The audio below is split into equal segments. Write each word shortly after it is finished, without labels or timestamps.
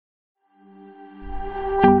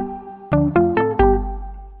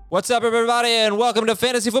What's up, everybody, and welcome to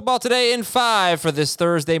Fantasy Football Today in 5 for this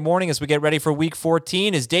Thursday morning as we get ready for Week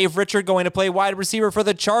 14. Is Dave Richard going to play wide receiver for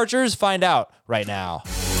the Chargers? Find out right now.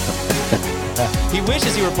 He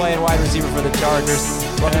wishes he were playing wide receiver for the Chargers.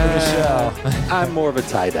 Welcome to the show. I'm more of a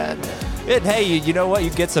tight end. Hey, you know what? You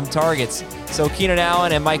get some targets. So Keenan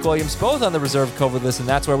Allen and Mike Williams both on the reserve COVID list, and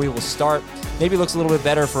that's where we will start. Maybe it looks a little bit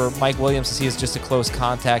better for Mike Williams as he is just a close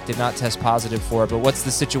contact, did not test positive for it. But what's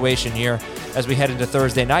the situation here as we head into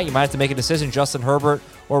Thursday night? You might have to make a decision, Justin Herbert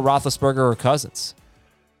or Roethlisberger or Cousins.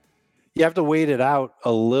 You have to wait it out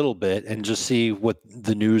a little bit and just see what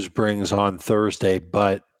the news brings on Thursday.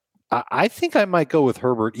 But I think I might go with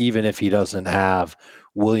Herbert even if he doesn't have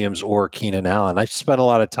Williams or Keenan Allen. I spent a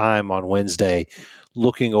lot of time on Wednesday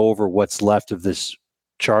looking over what's left of this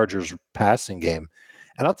Chargers passing game.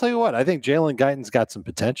 And I'll tell you what, I think Jalen Guyton's got some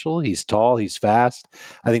potential. He's tall, he's fast.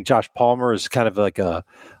 I think Josh Palmer is kind of like a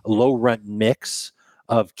low-rent mix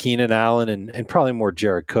of Keenan Allen and probably more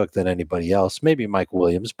Jared Cook than anybody else. Maybe Mike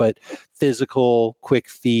Williams, but physical, quick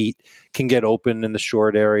feet, can get open in the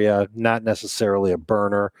short area, not necessarily a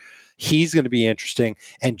burner. He's going to be interesting.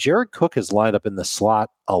 And Jared Cook has lined up in the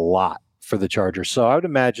slot a lot for the Chargers. So I would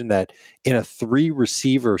imagine that in a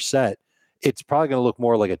 3-receiver set, it's probably going to look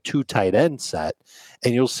more like a 2 tight end set.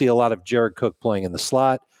 And you'll see a lot of Jared Cook playing in the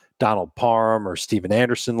slot, Donald Parham or Steven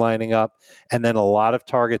Anderson lining up, and then a lot of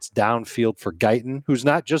targets downfield for Guyton, who's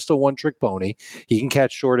not just a one-trick pony. He can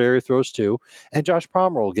catch short area throws too, and Josh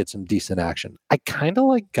Palmer will get some decent action. I kind of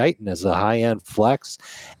like Guyton as a high-end flex,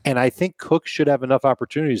 and I think Cook should have enough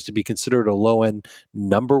opportunities to be considered a low-end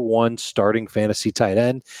number 1 starting fantasy tight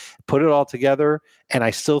end. Put it all together, and I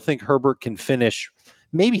still think Herbert can finish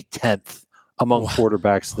maybe 10th among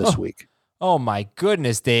quarterbacks this week. Oh, my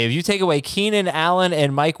goodness, Dave. You take away Keenan Allen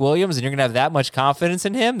and Mike Williams, and you're going to have that much confidence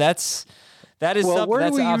in him? That is something that's optimistic. Where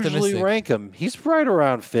do we usually rank him? He's right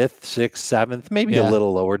around 5th, 6th, 7th, maybe a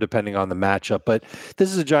little lower depending on the matchup. But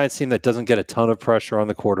this is a Giants team that doesn't get a ton of pressure on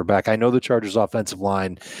the quarterback. I know the Chargers' offensive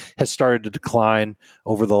line has started to decline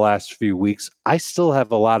over the last few weeks. I still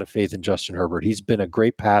have a lot of faith in Justin Herbert. He's been a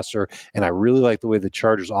great passer, and I really like the way the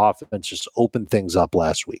Chargers' offense just opened things up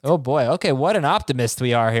last week. Oh, boy. Okay, what an optimist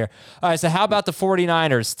we are here. All right, so how about the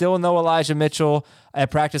 49ers? Still no Elijah Mitchell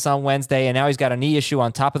at practice on Wednesday, and now he's got a knee issue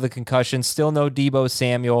on top of the concussion. Still no Deebo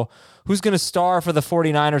Samuel. Who's going to star for the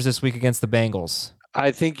 49ers this week against the Bengals?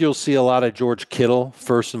 I think you'll see a lot of George Kittle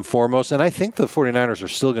first and foremost, and I think the 49ers are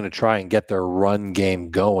still going to try and get their run game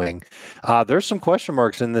going. There's some question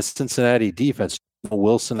marks in this Cincinnati defense.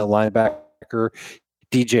 Wilson, a linebacker,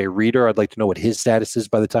 DJ Reader, I'd like to know what his status is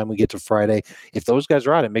by the time we get to Friday. If those guys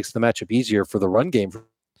are out, it makes the matchup easier for the run game for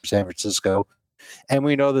San Francisco. And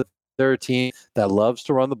we know that they're a team that loves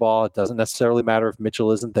to run the ball. It doesn't necessarily matter if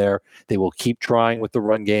Mitchell isn't there. They will keep trying with the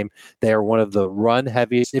run game. They are one of the run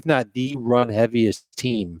heaviest, if not the run heaviest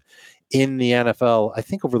team in the NFL. I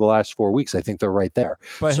think over the last 4 weeks, I think they're right there.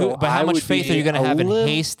 But how much faith are you going to have in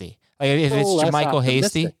Hasty? Like if it's JaMycal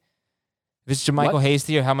Hasty? If it's JaMycal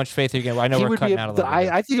Hasty, or how much faith are you going to? I know we're cutting out a little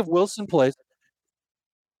bit. I think if Wilson plays,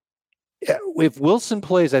 if Wilson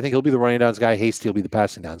plays, I think he'll be the running downs guy. Hasty will be the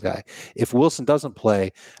passing downs guy. If Wilson doesn't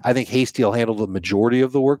play, I think Hasty will handle the majority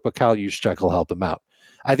of the work, but Kyle Juszczyk will help him out.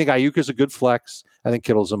 I think Ayuk is a good flex. I think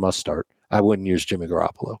Kittle's a must start. I wouldn't use Jimmy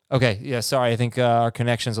Garoppolo. Okay, yeah, sorry. I think our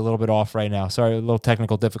connection's a little bit off right now. Sorry, a little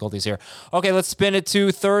technical difficulties here. Okay, let's spin it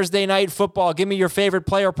to Thursday night football. Give me your favorite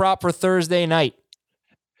player prop for Thursday night.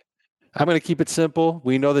 I'm going to keep it simple.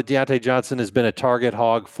 We know that Deontay Johnson has been a target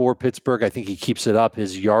hog for Pittsburgh. I think he keeps it up.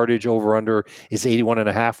 His yardage over-under is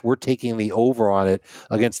 81.5. We're taking the over on it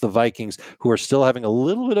against the Vikings, who are still having a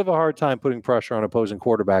little bit of a hard time putting pressure on opposing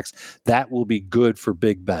quarterbacks. That will be good for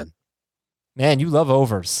Big Ben. Man, you love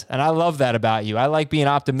overs, and I love that about you. I like being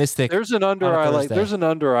optimistic. There's an under I like. There's an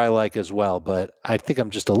under I like as well, but I think I'm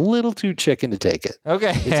just a little too chicken to take it. Okay,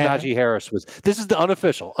 it's Najee Harris. This is the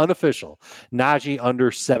unofficial Najee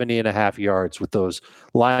under 70.5 yards with those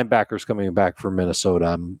linebackers coming back from Minnesota.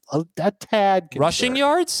 I'm a tad concerned. Rushing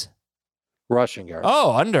yards.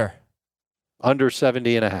 Oh, under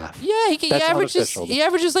 70.5. Yeah, he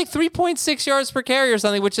averages like 3.6 yards per carry or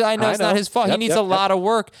something, which I know is not his fault. He needs a lot of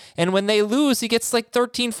work. And when they lose, he gets like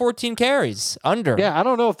 13, 14 carries under. Yeah, I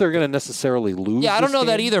don't know if they're going to necessarily lose. Yeah, I don't know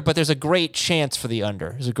that either, but there's a great chance for the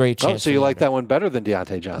under. There's a great chance. So you like that one better than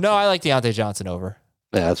Deontay Johnson? No, I like Deontay Johnson over.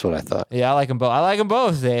 Yeah, that's what I thought. Yeah, I like them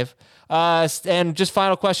both. Dave. And just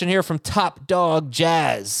final question here from Top Dog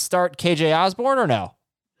Jazz. Start KJ Osborne or no?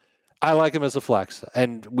 I like him as a flex,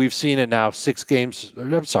 and we've seen it now 5 games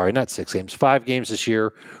this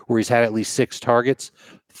year where he's had at least 6 targets,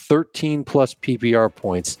 13 plus PPR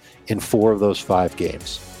points in 4 of those 5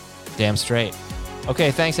 games. Damn straight.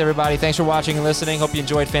 Okay, thanks, everybody. Thanks for watching and listening. Hope you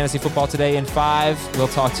enjoyed Fantasy Football Today in 5. We'll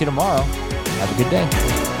talk to you tomorrow. Have a good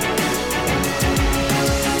day.